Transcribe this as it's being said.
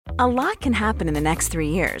A lot can happen in the next 3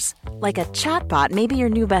 years. Like a chatbot may be your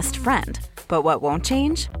new best friend. But what won't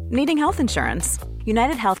change? Needing health insurance.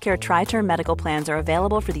 United Healthcare Tri-Term Medical Plans are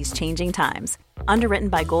available for these changing times. Underwritten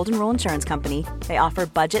by Golden Rule Insurance Company, they offer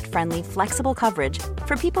budget-friendly, flexible coverage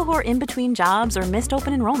for people who are in between jobs or missed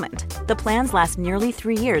open enrollment. The plans last nearly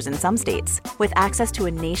 3 years in some states, with access to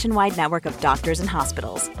a nationwide network of doctors and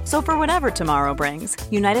hospitals. So for whatever tomorrow brings,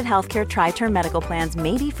 United Healthcare Tri-Term Medical Plans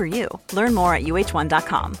may be for you. Learn more at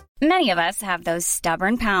uh1.com. Many of us have those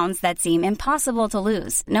stubborn pounds that seem impossible to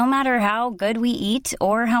lose, no matter how good we eat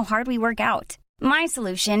or how hard we work out. My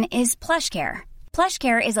solution is PlushCare.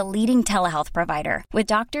 PlushCare is a leading telehealth provider with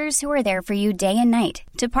doctors who are there for you day and night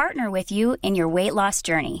to partner with you in your weight loss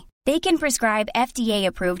journey. They can prescribe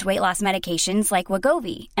FDA-approved weight loss medications like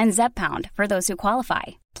Wegovy and Zepbound for those who qualify.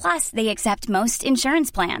 Plus, they accept most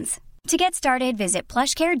insurance plans. To get started, visit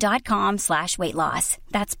plushcare.com/weightloss.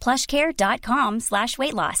 That's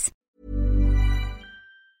plushcare.com/weightloss.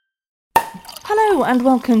 Hello and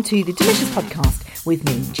welcome to the Delicious Podcast with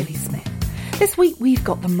me, Gilly Smith. This week we've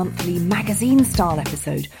got the monthly magazine-style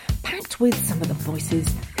episode packed with some of the voices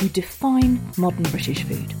who define modern British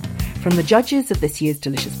food. From the judges of this year's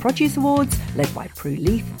Delicious Produce Awards, led by Prue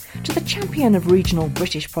Leith, to the champion of regional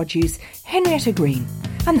British produce, Henrietta Green,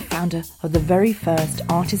 and the founder of the very first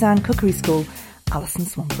artisan cookery school, Alison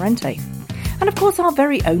Swan Parente. And of course our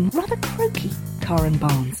very own, rather croaky, Karen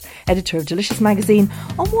Barnes, editor of Delicious Magazine,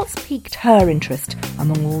 on what's piqued her interest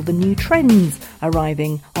among all the new trends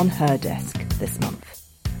arriving on her desk this month.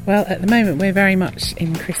 Well, at the moment we're very much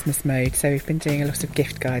in Christmas mode, so we've been doing a lot of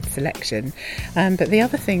gift guide selection. But the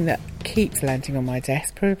other thing that keeps landing on my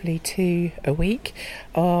desk, probably 2 a week,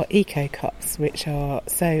 are eco cups, which are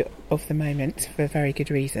so of the moment for very good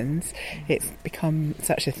reasons. It's become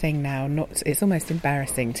such a thing now. It's almost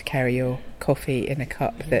embarrassing to carry your coffee in a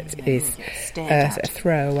cup that is a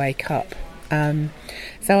throwaway cup.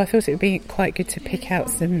 So I thought it would be quite good to pick out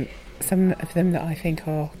some of them that I think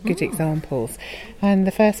are good examples. And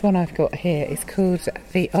the first one I've got here is called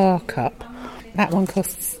the R Cup. That one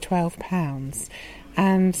costs £12,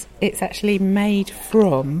 and it's actually made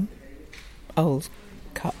from old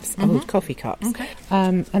cups, old coffee cups. Okay.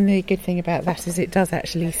 And the good thing about that is it does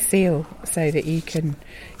actually seal so that you can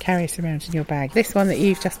carry it around in your bag. This one that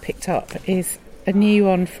you've just picked up is a new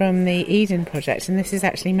one from the Eden Project, and this is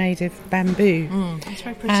actually made of bamboo. That's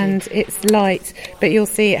very pretty. And it's light, but you'll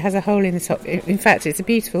see it has a hole in the top. In fact, it's a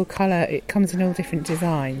beautiful colour. It comes in all different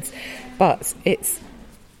designs, but it's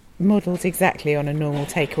modelled exactly on a normal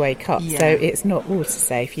takeaway cup, so it's not water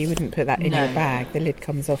safe. You wouldn't put that in your bag. The lid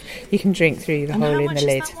comes off. You can drink through the hole in the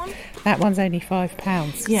lid. That one's only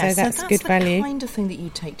 £5, so that's good value. The kind of thing that you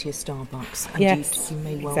take to your Starbucks, and yes, you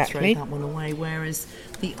may well exactly. throw that one away, whereas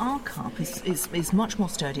the R Cup is much more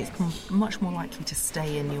sturdy. It's much more likely to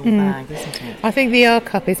stay in your bag, isn't it? I think the R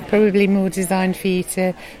Cup is probably more designed for you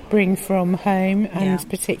to bring from home, and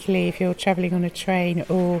particularly if you're travelling on a train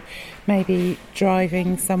or maybe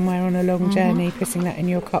driving somewhere on a long journey, putting that in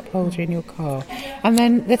your cup holder in your car. And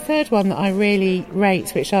then the third one that I really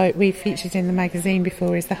rate, which we've featured in the magazine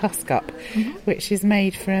before, is the Husk Cup, which is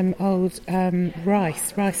made from old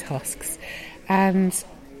rice husks. And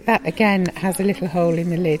that again has a little hole in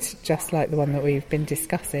the lid, just like the one that we've been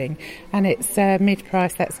discussing, and it's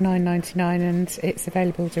mid-price. That's $9.99, and it's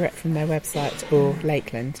available direct from their website or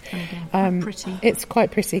Lakeland. Quite pretty. It's quite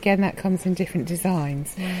pretty. Again, that comes in different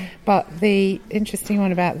designs. But the interesting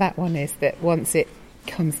one about that one is that once it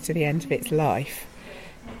comes to the end of its life,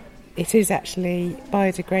 it is actually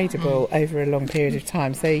biodegradable over a long period of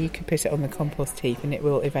time. So you can put it on the compost heap, and it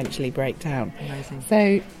will eventually break down. Amazing.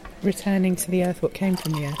 So, returning to the earth what came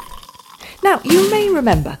from the earth. Now, you may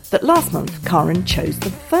remember that last month Karen chose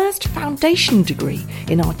the first foundation degree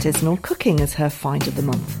in artisanal cooking as her find of the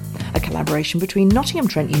month, a collaboration between Nottingham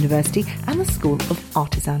Trent University and the School of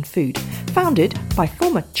Artisan Food, founded by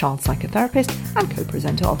former child psychotherapist and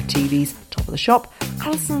co-presenter of TV's Top of the Shop,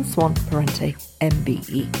 Alison Swan Parente,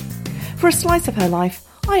 MBE. For a slice of her life,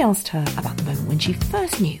 I asked her about the moment when she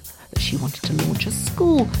first knew that she wanted to launch a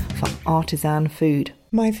school for artisan food.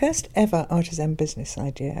 My first ever artisan business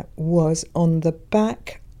idea was on the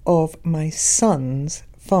back of my son's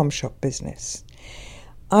farm shop business.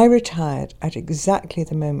 I retired at exactly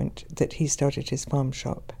the moment that he started his farm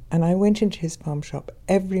shop, and I went into his farm shop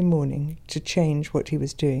every morning to change what he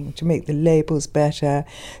was doing, to make the labels better,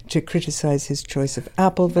 to criticise his choice of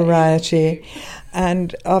apple variety.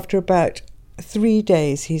 And after about 3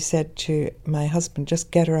 days, he said to my husband,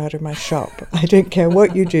 just get her out of my shop. I don't care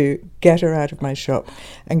what you do, get her out of my shop,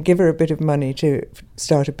 and give her a bit of money to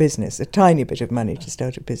start a business, a tiny bit of money to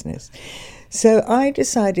start a business. So I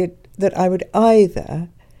decided that I would either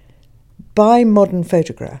buy modern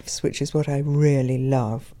photographs, which is what I really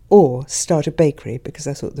love, or start a bakery because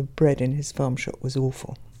I thought the bread in his farm shop was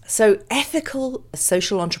awful. So ethical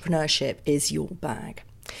social entrepreneurship is your bag.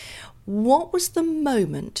 What was the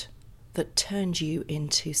moment that turned you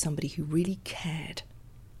into somebody who really cared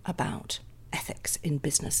about ethics in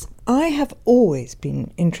business? I have always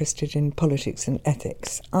been interested in politics and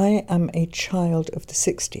ethics. I am a child of the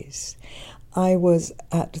 60s. I was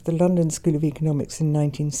at the London School of Economics in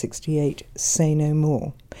 1968, say no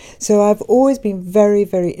more. So I've always been very,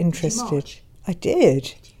 very interested. Did you march? I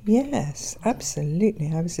did, yes,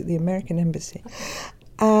 absolutely. I was at the American Embassy.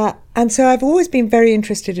 And so I've always been very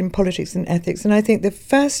interested in politics and ethics, and I think the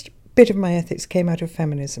first bit of my ethics came out of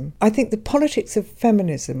feminism. I think the politics of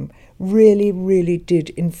feminism really, really did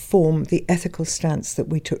inform the ethical stance that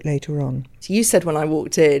we took later on. You said when I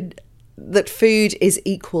walked in that food is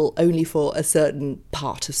equal only for a certain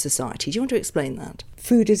part of society. Do you want to explain that?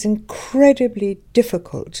 Food is incredibly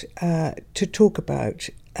difficult to talk about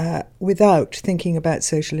without thinking about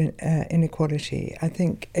social inequality. I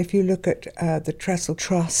think if you look at the Trussell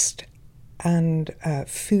Trust and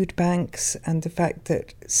food banks and the fact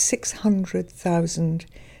that 600,000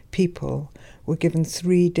 people were given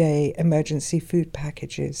 3-day emergency food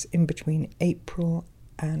packages in between April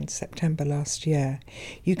and September last year,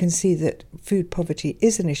 you can see that food poverty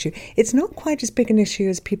is an issue. It's not quite as big an issue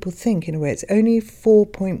as people think in a way. It's only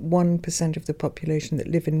 4.1% of the population that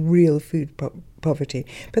live in real food poverty,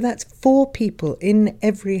 but that's 4 people in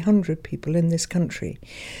every 100 people in this country.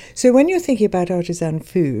 So when you're thinking about artisan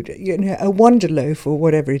food, you know, a Wonder Loaf or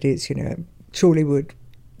whatever it is, you know, Chorleywood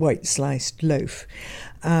white sliced loaf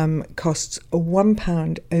costs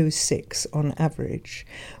 £1.06 on average,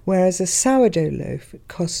 whereas a sourdough loaf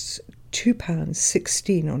costs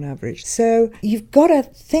 £2.16 on average. So you've got to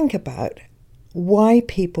think about why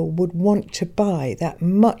people would want to buy that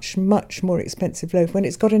much, much more expensive loaf when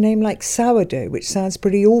it's got a name like sourdough, which sounds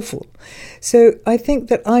pretty awful. So I think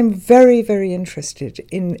that I'm very, very interested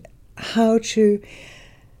in how to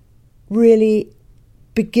really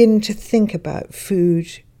begin to think about food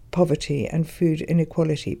poverty and food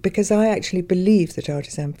inequality, because I actually believe that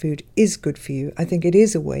artisan food is good for you. I think it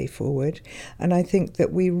is a way forward, and I think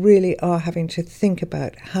that we really are having to think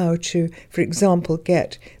about how to, for example,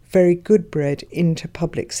 get very good bread into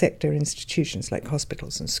public sector institutions like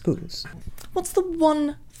hospitals and schools. What's the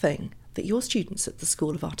one thing that your students at the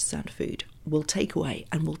School of Artisan Food will take away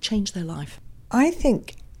and will change their life? I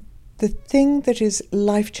think the thing that is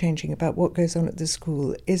life-changing about what goes on at the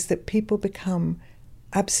school is that people become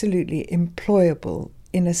absolutely employable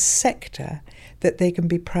in a sector that they can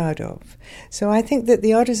be proud of. So I think that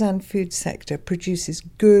the artisan food sector produces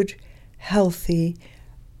good, healthy,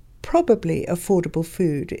 probably affordable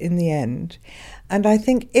food in the end. And I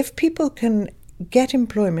think if people can get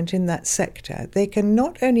employment in that sector, they can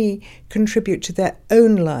not only contribute to their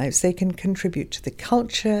own lives, they can contribute to the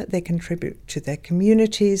culture, they contribute to their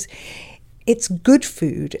communities. It's good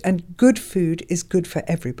food, and good food is good for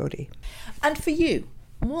everybody. And for you,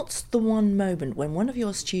 what's the one moment when one of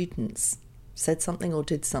your students said something or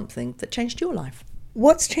did something that changed your life?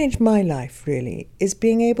 What's changed my life, really, is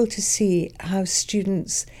being able to see how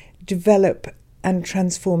students develop and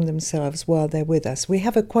transform themselves while they're with us. We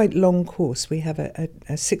have a quite long course. We have a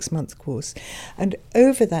 6-month course. And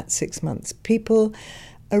over that 6 months, people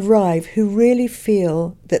arrive who really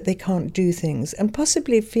feel that they can't do things and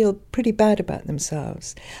possibly feel pretty bad about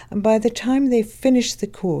themselves. And by the time they finish the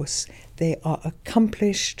course, they are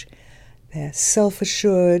accomplished, they're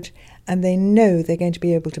self-assured, and they know they're going to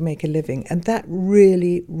be able to make a living. And that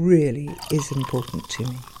really, really is important to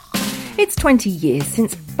me. It's 20 years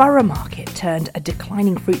since Borough Market turned a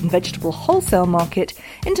declining fruit and vegetable wholesale market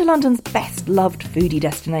into London's best-loved foodie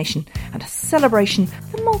destination and a celebration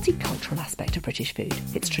of the multicultural aspect of British food,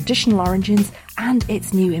 its traditional origins and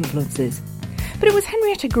its new influences. But it was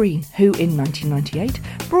Henrietta Green who, in 1998,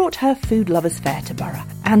 brought her Food Lovers Fair to Borough,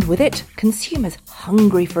 and with it, consumers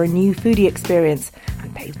hungry for a new foodie experience,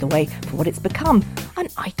 and paved the way for what it's become, an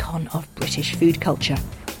icon of British food culture.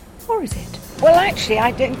 Or is it? Well, actually,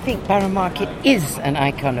 I don't think Borough Market is an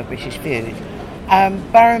icon of British food.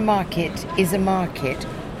 Borough Market is a market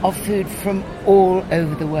of food from all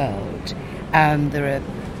over the world. There are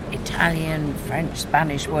Italian, French,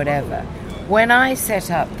 Spanish, whatever. When I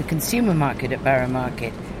set up the consumer market at Borough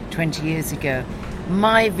Market 20 years ago,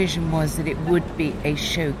 my vision was that it would be a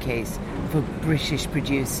showcase for British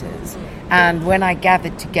producers. And when I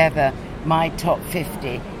gathered together my top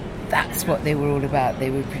 50, that's what they were all about. They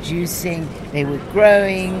were producing, they were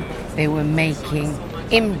growing, they were making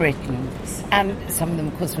in Britain, and some of them,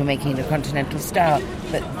 of course, were making a continental style,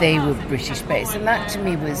 but they were British-based, and that to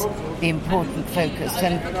me was the important focus,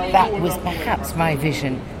 and that was perhaps my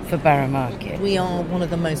vision for Borough Market. We are one of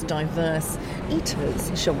the most diverse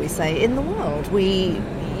eaters, shall we say, in the world.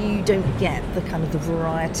 You don't get the kind of the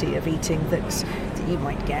variety of eating that you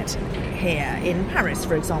might get here in Paris,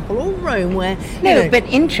 for example, or Rome, where... No, but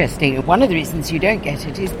interesting, one of the reasons you don't get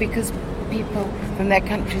it is because people from their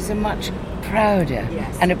countries are much prouder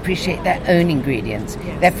and appreciate their own ingredients.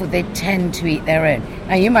 Therefore, they tend to eat their own.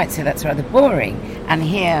 Now, you might say that's rather boring. And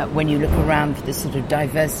here, when you look around for this sort of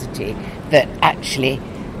diversity that actually,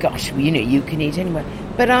 gosh, you can eat anywhere.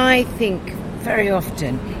 But I think very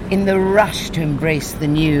often, in the rush to embrace the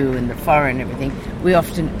new and the foreign and everything, we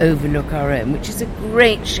often overlook our own, which is a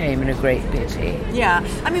great shame and a great pity. Yeah,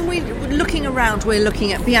 I mean, we're looking around, we're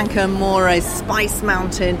looking at Bianco More's Spice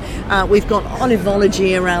Mountain, we've got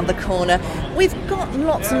Olivology around the corner, we've got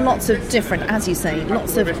lots and lots of different, as you say,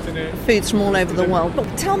 lots of foods from all over the world.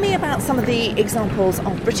 But tell me about some of the examples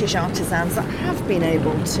of British artisans that have been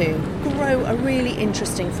able to grow a really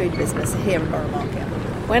interesting food business here in Borough Market.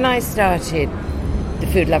 When I started the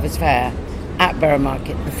Food Lovers Fair at Borough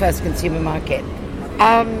Market, the first consumer market,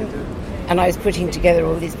 and I was putting together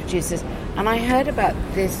all these producers, and I heard about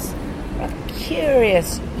this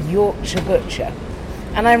curious Yorkshire butcher,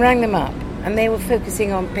 and I rang them up, and they were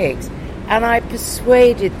focusing on pigs, and I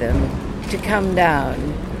persuaded them to come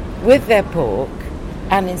down with their pork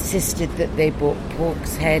and insisted that they bought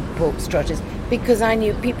pork's head, pork's trotters, because I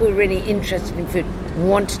knew people were really interested in food,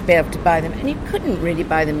 wanted to be able to buy them, and you couldn't really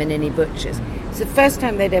buy them in any butchers. It's the first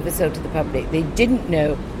time they'd ever sold to the public. They didn't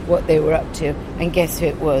know what they were up to, and guess who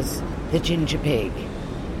it was? The ginger pig.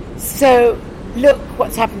 So look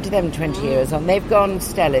what's happened to them 20 years on. They've gone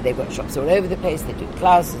stellar. They've got shops all over the place. They do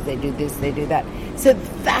classes, they do this, they do that. So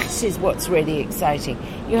that is what's really exciting.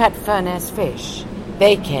 You had Furness Fish.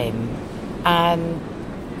 They came, and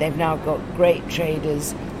they've now got great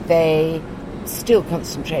traders. They still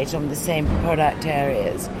concentrate on the same product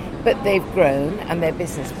areas, but they've grown, and their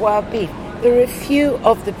business. Wild beef. There are a few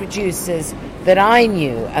of the producers that I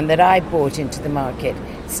knew and that I bought into the market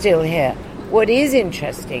still here. What is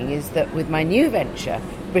interesting is that with my new venture,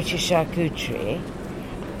 British Charcuterie,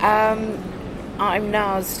 I'm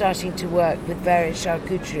now starting to work with various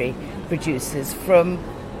charcuterie producers from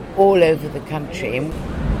all over the country.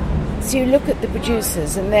 So you look at the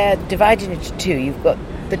producers, and they're divided into two. You've got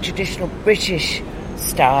the traditional British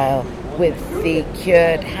style with the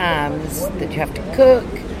cured hams that you have to cook,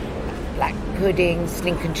 black puddings,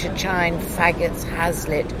 Lincolnshire chine, faggots,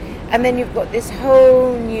 haslet, and then you've got this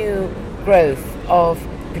whole new growth of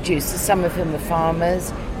producers, some of whom are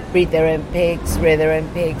farmers, breed their own pigs, rear their own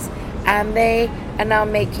pigs, and they are now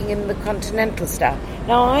making in the continental style.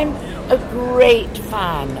 Now, I'm a great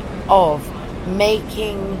fan of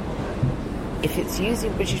making, if it's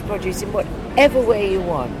using British produce in whatever way you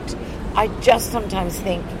want. I just sometimes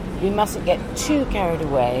think we mustn't get too carried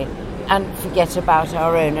away and forget about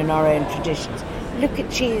our own and our own traditions. Look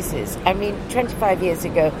at cheeses. I mean, 25 years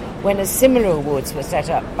ago, when a similar awards were set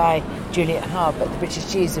up by Juliet Harbour, the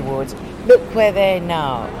British Cheese Awards, look where they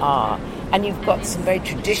now are. And you've got some very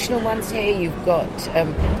traditional ones here. You've got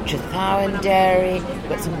Trethowan Dairy, you've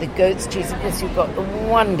got some of the goat's cheese. Of course, you've got the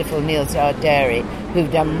wonderful Neal's Yard Dairy,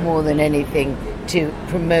 who've done more than anything to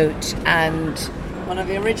promote and... One of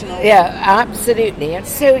the originals. Yeah, absolutely. And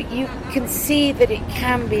so you can see that it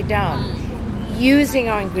can be done. Using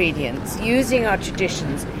our ingredients, using our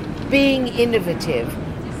traditions, being innovative,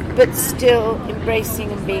 but still embracing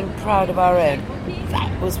and being proud of our own.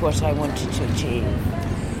 That was what I wanted to achieve.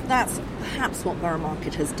 That's perhaps what Borough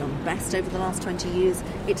Market has done best over the last 20 years.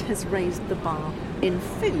 It has raised the bar in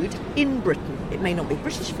food in Britain. It may not be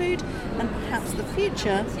British food, and perhaps the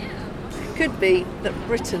future could be that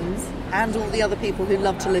Britons and all the other people who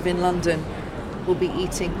love to live in London will be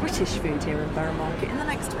eating British food here in Borough Market in the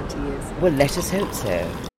next 20 years. Well, let us hope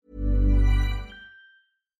so.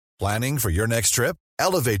 Planning for your next trip?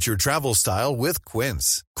 Elevate your travel style with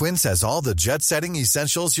Quince. Quince has all the jet-setting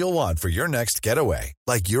essentials you'll want for your next getaway,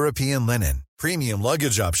 like European linen, premium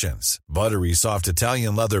luggage options, buttery soft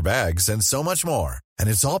Italian leather bags, and so much more. And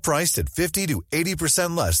it's all priced at 50 to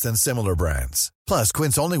 80% less than similar brands. Plus,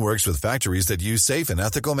 Quince only works with factories that use safe and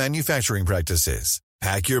ethical manufacturing practices.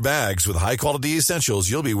 Pack your bags with high-quality essentials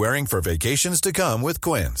you'll be wearing for vacations to come with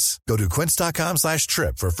Quince. Go to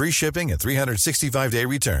quince.com/trip for free shipping and 365-day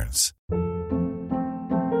returns.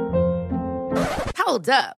 Hold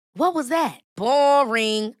up. What was that?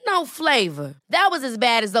 Boring. No flavor. That was as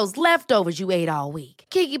bad as those leftovers you ate all week.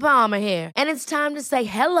 Keke Palmer here, and it's time to say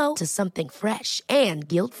hello to something fresh and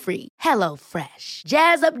guilt-free. Hello Fresh.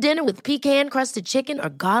 Jazz up dinner with pecan-crusted chicken or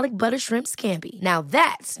garlic butter shrimp scampi. Now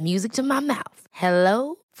that's music to my mouth.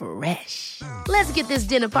 Hello Fresh. Let's get this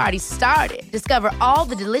dinner party started. Discover all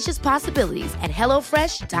the delicious possibilities at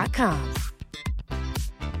HelloFresh.com.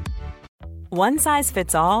 One size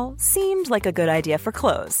fits all seemed like a good idea for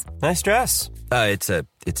clothes. Nice dress. It's a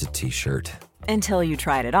t-shirt. Until you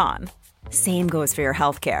tried it on. Same goes for your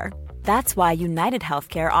healthcare. That's why United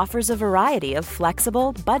Healthcare offers a variety of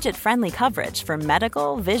flexible, budget-friendly coverage for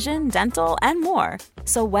medical, vision, dental, and more.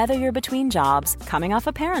 So whether you're between jobs, coming off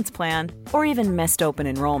a parent's plan, or even missed open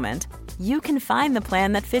enrollment, you can find the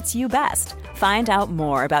plan that fits you best. Find out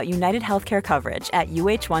more about United Healthcare coverage at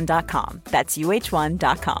uh1.com. That's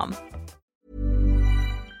uh1.com.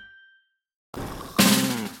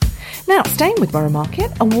 Now, staying with Borough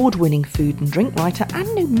Market, award-winning food and drink writer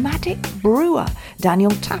and nomadic brewer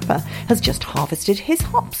Daniel Tapper has just harvested his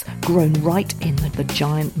hops, grown right in the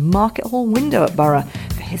giant market hall window at Borough,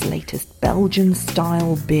 for his latest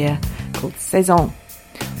Belgian-style beer called Saison.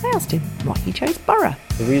 I asked him why he chose Borough.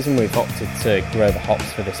 The reason we've opted to grow the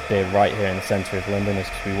hops for this beer right here in the centre of London is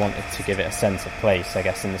because we wanted to give it a sense of place, I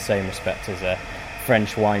guess in the same respect as a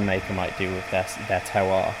French winemaker might do with their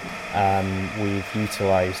terroir. We've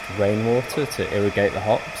utilised rainwater to irrigate the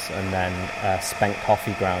hops, and then spent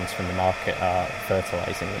coffee grounds from the market are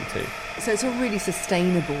fertilising them too. So it's a really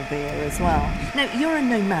sustainable beer as well. Now, you're a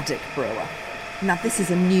nomadic brewer. Now, this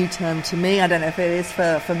is a new term to me. I don't know if it is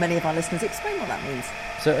for many of our listeners. Explain what that means.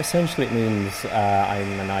 So essentially it means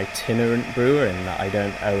I'm an itinerant brewer in that I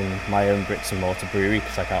don't own my own bricks and mortar brewery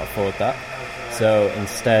because I can't afford that. So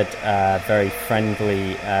instead, very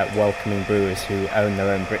friendly, welcoming brewers who own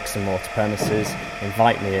their own bricks and mortar premises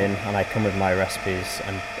invite me in, and I come with my recipes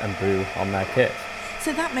and brew on their kit.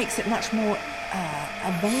 So that makes it much more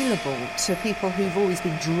available to people who've always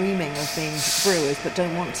been dreaming of being brewers but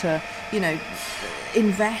don't want to,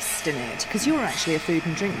 invest in it. Because you're actually a food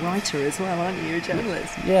and drink writer as well, aren't you? You're a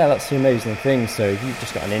journalist. Yeah, that's the amazing thing. So if you've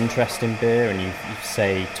just got an interest in beer and you've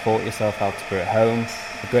say, taught yourself how to brew at home,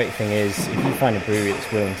 the great thing is if you find a brewery that's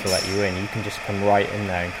willing to let you in, you can just come right in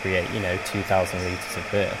there and create, 2,000 litres of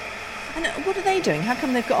beer. And what are they doing? How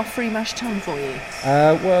come they've got a free mash tun for you?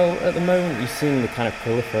 Well, at the moment you're seeing the kind of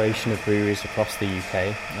proliferation of breweries across the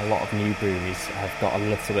UK. A lot of new breweries have got a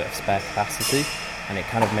little bit of spare capacity, and it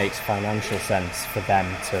kind of makes financial sense for them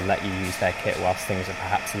to let you use their kit whilst things are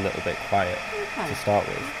perhaps a little bit quiet to start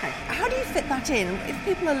with. Okay. How do you fit that in? If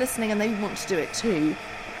people are listening and they want to do it too,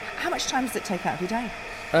 how much time does it take out of your day?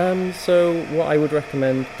 So what I would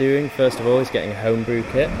recommend doing, first of all, is getting a homebrew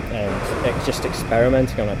kit and just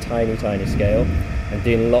experimenting on a tiny scale and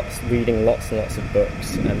reading lots and lots of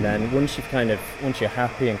books. And then once you're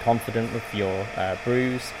happy and confident with your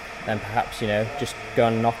brews, then perhaps, just go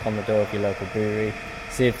and knock on the door of your local brewery,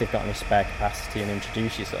 see if they've got any spare capacity and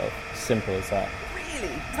introduce yourself. Simple as that.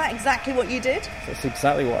 Really? Is that exactly what you did? That's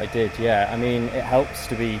exactly what I did, yeah. I mean, it helps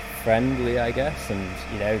to be friendly, I guess, and,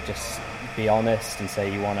 just be honest and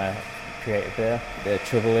say you want to create a beer. The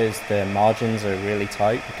trouble is the margins are really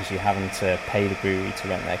tight because you're having to pay the brewery to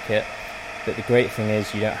rent their kit. But the great thing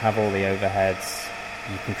is you don't have all the overheads.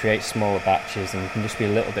 You can create smaller batches and you can just be a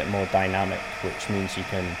little bit more dynamic, which means you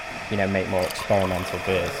can, make more experimental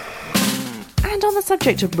beers. And on the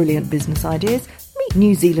subject of brilliant business ideas, meet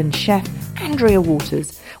New Zealand chef Andrea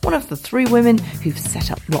Waters, one of the 3 women who've set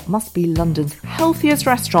up what must be London's healthiest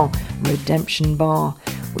restaurant, Redemption Bar,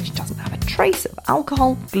 which doesn't have a trace of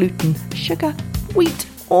alcohol, gluten, sugar, wheat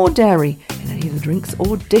or dairy in any of the drinks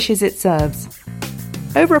or dishes it serves.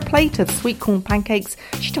 Over a plate of sweet corn pancakes,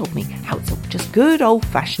 she told me how it's all just good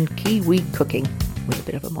old-fashioned Kiwi cooking with a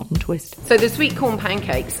bit of a modern twist. So the sweet corn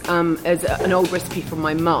pancakes is an old recipe from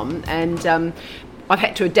my mum, and I've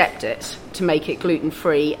had to adapt it to make it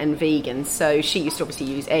gluten-free and vegan. So she used to obviously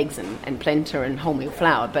use eggs and Plenta and wholemeal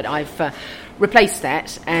flour, but I've replaced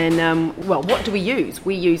that. And what do we use?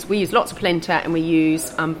 We use lots of Plenta, and we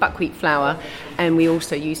use buckwheat flour, and we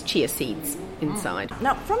also use chia seeds inside.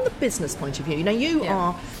 Now, from the business point of view, you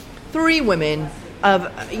are 3 women.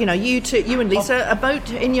 You and Lisa are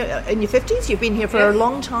both in your 50s. You've been here for a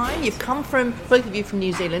long time. You've come from, both of you, from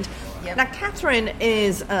New Zealand. Yep. Now, Catherine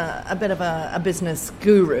is a bit of a business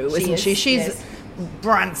guru, isn't she? She's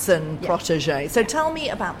Branson protege. So tell me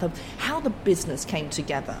about how the business came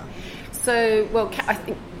together. So, I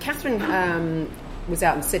think Catherine was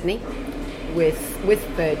out in Sydney with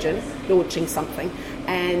Virgin, launching something,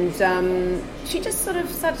 and she just sort of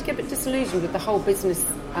started to get a bit disillusioned with the whole business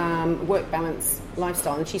work balance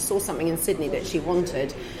lifestyle, and she saw something in Sydney that she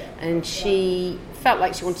wanted, and she felt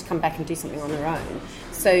like she wanted to come back and do something on her own.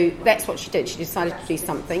 So that's what she did. She decided to do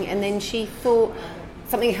something, and then she thought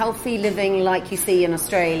something healthy living like you see in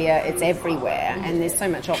Australia, it's everywhere, and there's so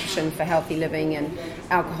much option for healthy living and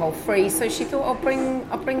alcohol-free. So she thought,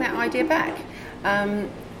 I'll bring that idea back.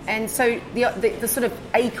 And so the sort of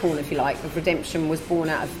acorn, if you like, of redemption was born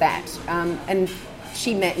out of that. And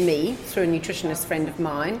she met me through a nutritionist friend of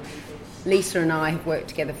mine. Lisa and I have worked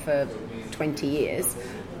together for 20 years.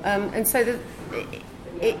 And so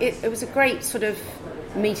it was a great sort of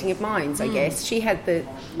meeting of minds, I guess. She had the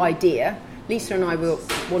idea. Lisa and I were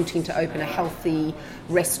wanting to open a healthy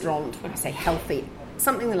restaurant. When I say healthy,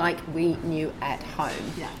 something like we knew at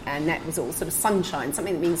home. Yeah. And that was all sort of sunshine,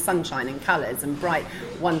 something that means sunshine and colours and bright,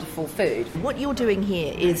 wonderful food. What you're doing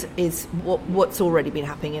here is what's already been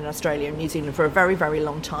happening in Australia and New Zealand for a very, very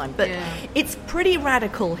long time. But it's pretty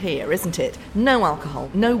radical here, isn't it? No alcohol,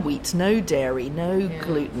 no wheat, no dairy, no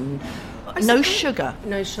gluten. No sugar.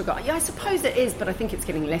 No sugar. Yeah, I suppose it is, but I think it's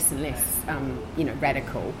getting less and less,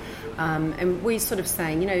 radical. And we're sort of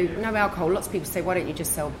saying, no alcohol. Lots of people say, why don't you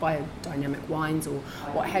just sell biodynamic wines or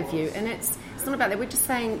what have you? And it's not about that. We're just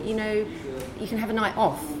saying, you can have a night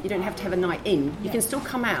off. You don't have to have a night in. You can still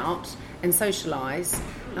come out and socialise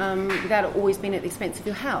without it always being at the expense of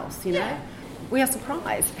your health, We are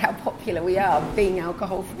surprised how popular we are being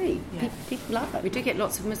alcohol-free. Yeah. People love that. We do get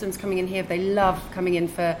lots of Muslims coming in here. They love coming in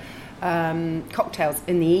for cocktails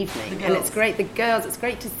in the evening, and it's great. The girls, it's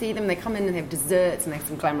great to see them. They come in and they have desserts and they have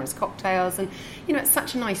some glamorous cocktails, and it's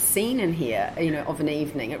such a nice scene in here, of an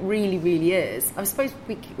evening. It really, really is. I suppose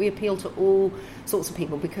we appeal to all sorts of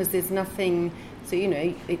people because there's nothing. So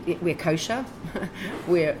we're kosher,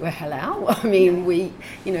 we're halal. I mean, we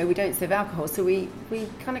don't serve alcohol, so we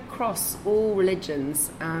kind of cross all religions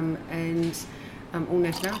and all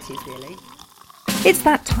nationalities, really. It's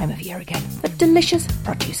that time of year again, the Delicious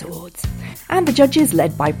Produce Awards. And the judges,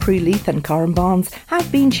 led by Prue Leith and Karen Barnes,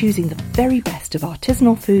 have been choosing the very best of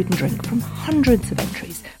artisanal food and drink from hundreds of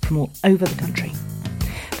entries from all over the country.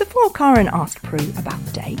 Before Karen asked Prue about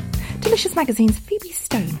the day, Delicious Magazine's Phoebe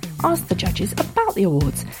Stone asked the judges about the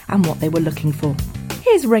awards and what they were looking for.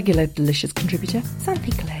 Here's regular Delicious contributor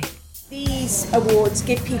Santhi Clay. These awards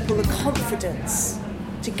give people the confidence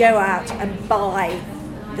to go out and buy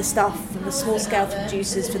the stuff from the small-scale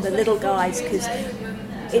producers, from the little guys, because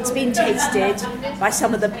it's been tasted by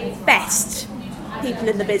some of the best people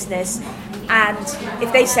in the business, and if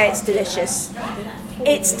they say it's delicious,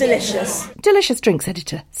 it's delicious. Delicious Drinks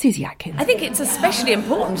editor Susie Atkins. I think it's especially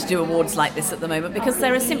important to do awards like this at the moment because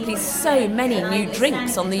there are simply so many new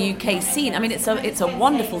drinks on the UK scene. I mean, it's a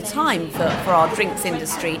wonderful time for our drinks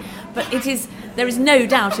industry, but there is no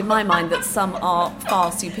doubt in my mind that some are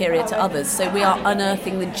far superior to others, so we are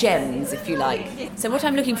unearthing the gems, if you like. So what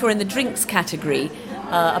I'm looking for in the drinks category,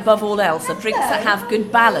 above all else, are drinks that have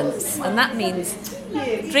good balance, and that means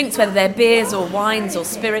drinks, whether they're beers or wines or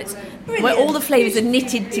spirits, where all the flavours are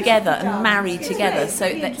knitted together and married together, so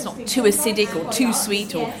that it's not too acidic or too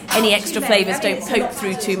sweet, or any extra flavours don't poke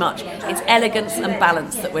through too much. It's elegance and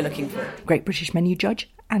balance that we're looking for. Great British Menu judge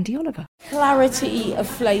Andy Oliver. Clarity of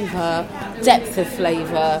flavour, depth of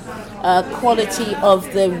flavour, quality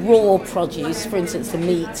of the raw produce, for instance the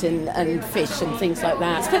meat and fish and things like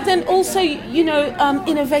that. But then also,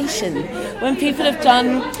 innovation. When people have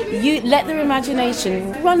let their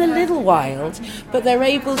imagination run a little wild, but they're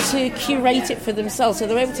able to curate it for themselves, so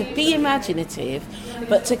they're able to be imaginative,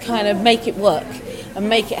 but to kind of make it work and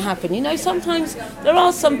make it happen. Sometimes there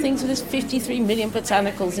are some things with this 53 million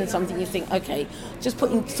botanicals in something you think, okay, just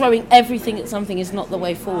throwing everything at something is not the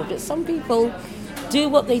way forward. But some people do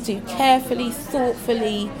what they do carefully,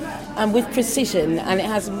 thoughtfully, and with precision, and it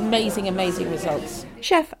has amazing, amazing results.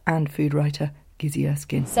 Chef and food writer Gizzy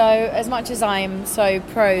Erskine. So as much as I'm so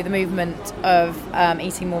pro the movement of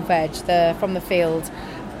eating more veg, the from the field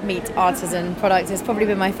meat artisan product has probably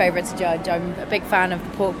been my favourite to judge. I'm a big fan of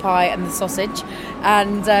the pork pie and the sausage,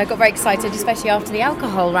 and got very excited, especially after the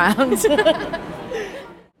alcohol round.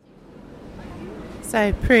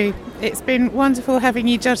 So, Prue, it's been wonderful having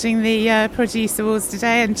you judging the Produce Awards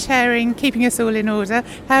today and keeping us all in order.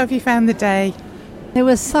 How have you found the day? There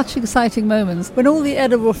were such exciting moments when all the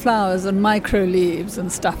edible flowers and micro leaves and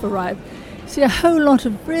stuff arrived. See a whole lot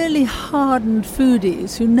of really hardened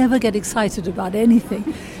foodies who never get excited about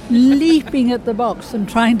anything, leaping at the box and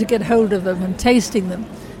trying to get hold of them and tasting them.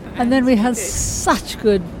 And then we had such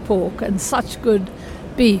good pork and such good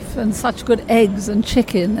beef and such good eggs and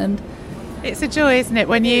chicken. And it's a joy, isn't it,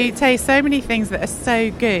 when you taste so many things that are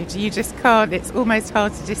so good, you just can't, it's almost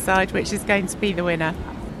hard to decide which is going to be the winner.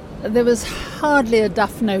 there was hardly a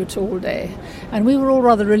duff note all day, and we were all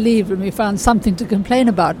rather relieved when we found something to complain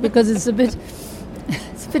about, because it's a bit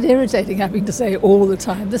irritating having to say all the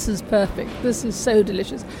time, this is perfect, this is so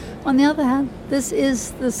delicious. On the other hand, this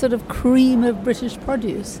is the sort of cream of British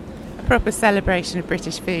produce. A proper celebration of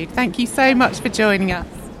British food. Thank you so much for joining us.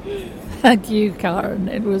 Thank you, Karen.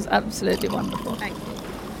 It was absolutely wonderful. Thank you.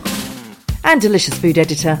 And Delicious Food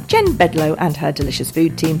editor Jen Bedlow and her Delicious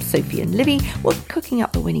Food team, Sophie and Livy, were cooking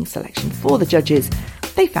up the winning selection for the judges.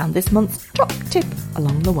 They found this month's top tip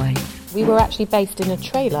along the way. We were actually based in a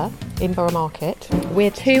trailer in Borough Market. We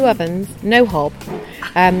had 2 ovens, no hob,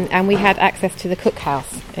 and we had access to the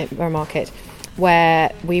cookhouse at Borough Market,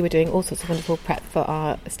 where we were doing all sorts of wonderful prep for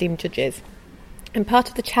our esteemed judges. And part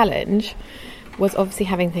of the challenge was obviously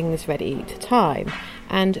having things ready to time.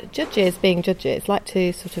 And judges, being judges, like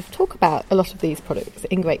to sort of talk about a lot of these products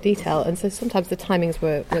in great detail, and so sometimes the timings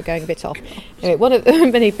were going a bit off. Anyway, one of the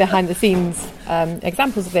many behind-the-scenes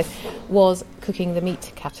examples of this was cooking the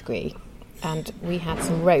meat category, and we had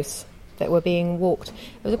some roasts that were being walked.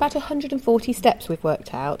 It was about 140 steps we've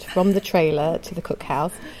worked out from the trailer to the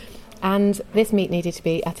cookhouse, and this meat needed to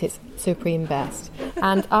be at its supreme best.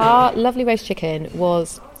 And our lovely roast chicken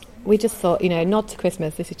was... We just thought, nod to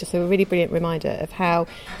Christmas, this is just a really brilliant reminder of how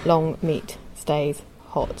long meat stays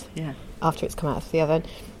hot after it's come out of the oven.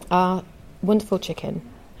 Our wonderful chicken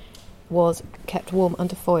was kept warm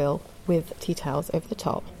under foil with tea towels over the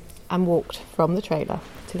top and walked from the trailer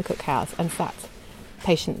to the cookhouse and sat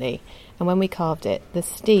patiently. And when we carved it, the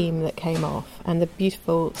steam that came off and the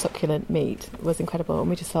beautiful succulent meat was incredible.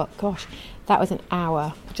 And we just thought, gosh, that was an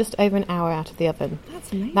hour, just over an hour out of the oven.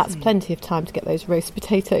 That's amazing. That's plenty of time to get those roast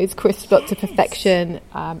potatoes crisped up to perfection.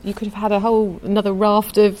 You could have had another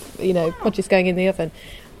raft of, produce going in the oven.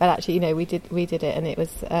 But actually, we did it, and it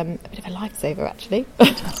was a bit of a lifesaver, actually.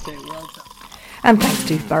 Fantastic, well done. And thanks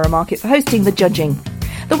to Borough Market for hosting the judging.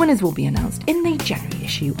 The winners will be announced in the January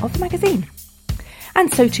issue of the magazine.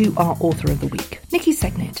 And so too our author of the week, Nikki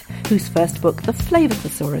Segnet, whose first book, The Flavour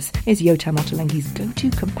Thesaurus, is Yotam Ottolenghi's go-to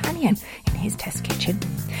companion in his test kitchen.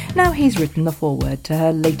 Now he's written the foreword to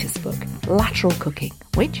her latest book, Lateral Cooking,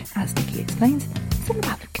 which, as Nikki explains, is all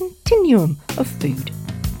about the continuum of food.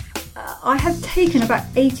 I have taken about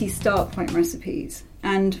 80 start point recipes,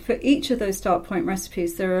 and for each of those start point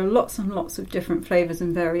recipes there are lots and lots of different flavours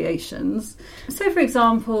and variations. So for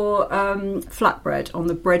example, flatbread on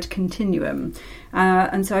the bread continuum,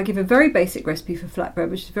 and so I give a very basic recipe for flatbread,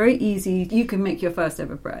 which is very easy. You can make your first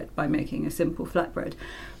ever bread by making a simple flatbread.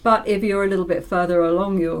 But if you're a little bit further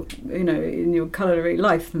along in your culinary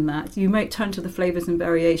life than that, you might turn to the flavours and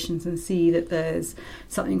variations and see that there's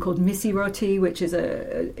something called misi roti, which is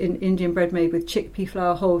an Indian bread made with chickpea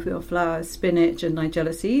flour, wholemeal flour, spinach and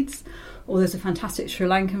nigella seeds. Or there's a fantastic Sri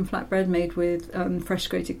Lankan flatbread made with fresh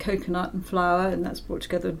grated coconut and flour, and that's brought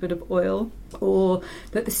together with a bit of oil. Or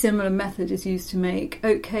that the similar method is used to make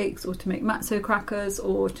oat cakes, or to make matzo crackers,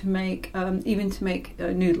 or to make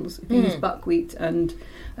noodles. If you use buckwheat and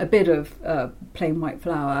a bit of plain white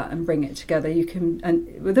flour and bring it together, you can,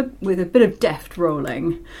 and with a bit of deft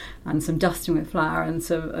rolling and some dusting with flour and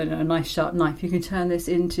a nice sharp knife, you can turn this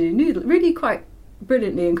into noodle really quite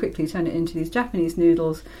brilliantly and quickly. Turn it into these Japanese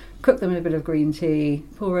noodles, cook them in a bit of green tea,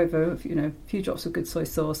 pour over a few drops of good soy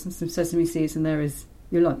sauce and some sesame seeds, and there is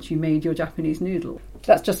your lunch. You made your Japanese noodle.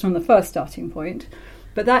 That's just from the first starting point.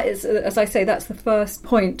 But that is, as I say, that's the first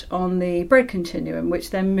point on the bread continuum,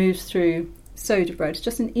 which then moves through soda bread. It's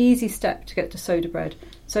just an easy step to get to soda bread.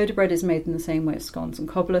 Soda bread is made in the same way as scones and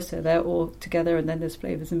cobbler, so they're all together, and then there's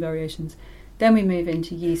flavours and variations. Then we move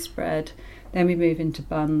into yeast bread, then we move into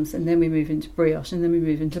buns, and then we move into brioche, and then we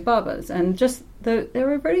move into babas. And just there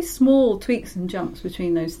are very small tweaks and jumps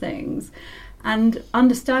between those things. And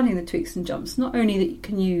understanding the tweaks and jumps, not only that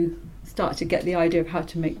can you start to get the idea of how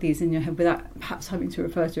to make these in your head without perhaps having to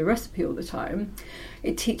refer to a recipe all the time,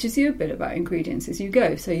 it teaches you a bit about ingredients as you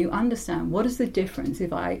go. So you understand, what is the difference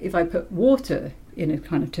if I put water in a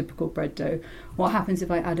kind of typical bread dough? What happens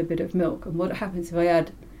if I add a bit of milk? And what happens if I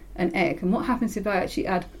add an egg? And what happens if I actually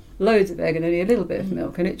add loads of egg and only a little bit of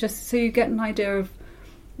milk? And it just, so you get an idea of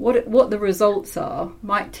what the results are.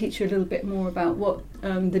 Might teach you a little bit more about what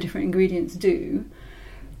the different ingredients do,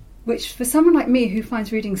 which for someone like me who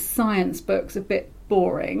finds reading science books a bit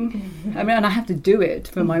boring, I mean, and I have to do it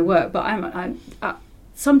for my work, but I'm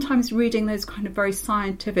sometimes reading those kind of very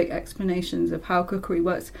scientific explanations of how cookery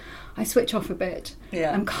works, I switch off a bit.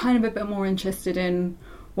 Yeah. I'm kind of a bit more interested in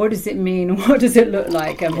what does it mean, what does it look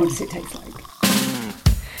like, and what does it taste like.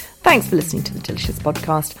 Thanks for listening to the Delicious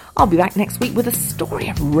Podcast. I'll be back next week with a story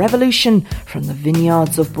of revolution from the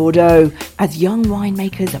vineyards of Bordeaux as young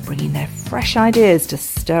winemakers are bringing their fresh ideas to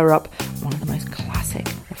stir up one of the most classic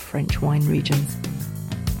of French wine regions.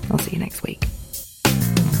 I'll see you next week.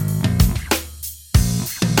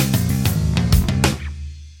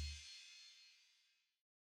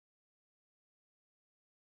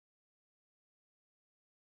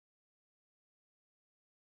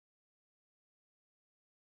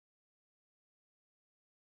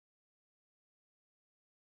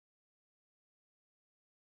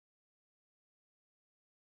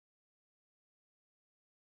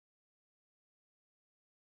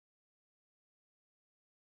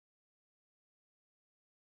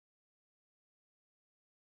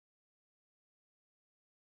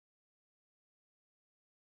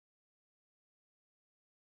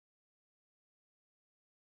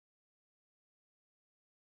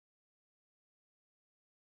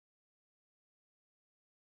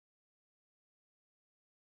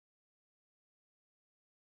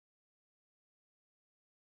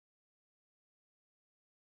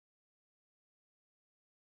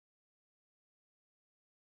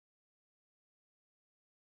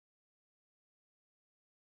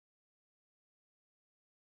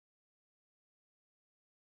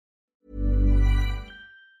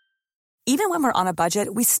 Even when we're on a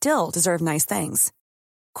budget, we still deserve nice things.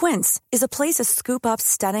 Quince is a place to scoop up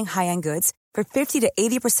stunning high-end goods for 50 to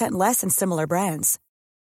 80% less than similar brands.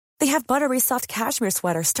 They have buttery soft cashmere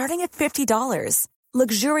sweaters starting at $50,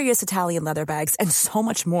 luxurious Italian leather bags, and so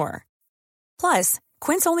much more. Plus,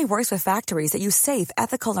 Quince only works with factories that use safe,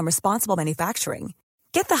 ethical, and responsible manufacturing.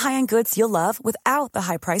 Get the high-end goods you'll love without the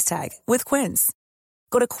high price tag with Quince.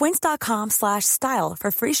 Go to quince.com/style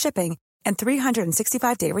for free shipping and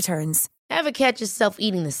 365-day returns. Ever catch yourself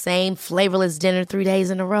eating the same flavorless dinner 3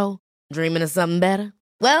 days in a row? Dreaming of something better?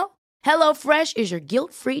 Well, HelloFresh is your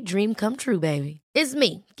guilt-free dream come true, baby. It's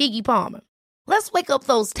me, Keke Palmer. Let's wake up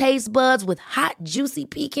those taste buds with hot, juicy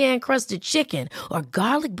pecan-crusted chicken or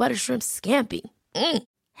garlic butter shrimp scampi.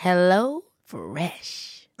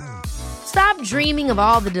 HelloFresh. Stop dreaming of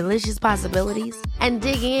all the delicious possibilities and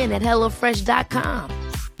dig in at HelloFresh.com.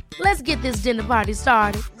 Let's get this dinner party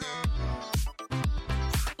started.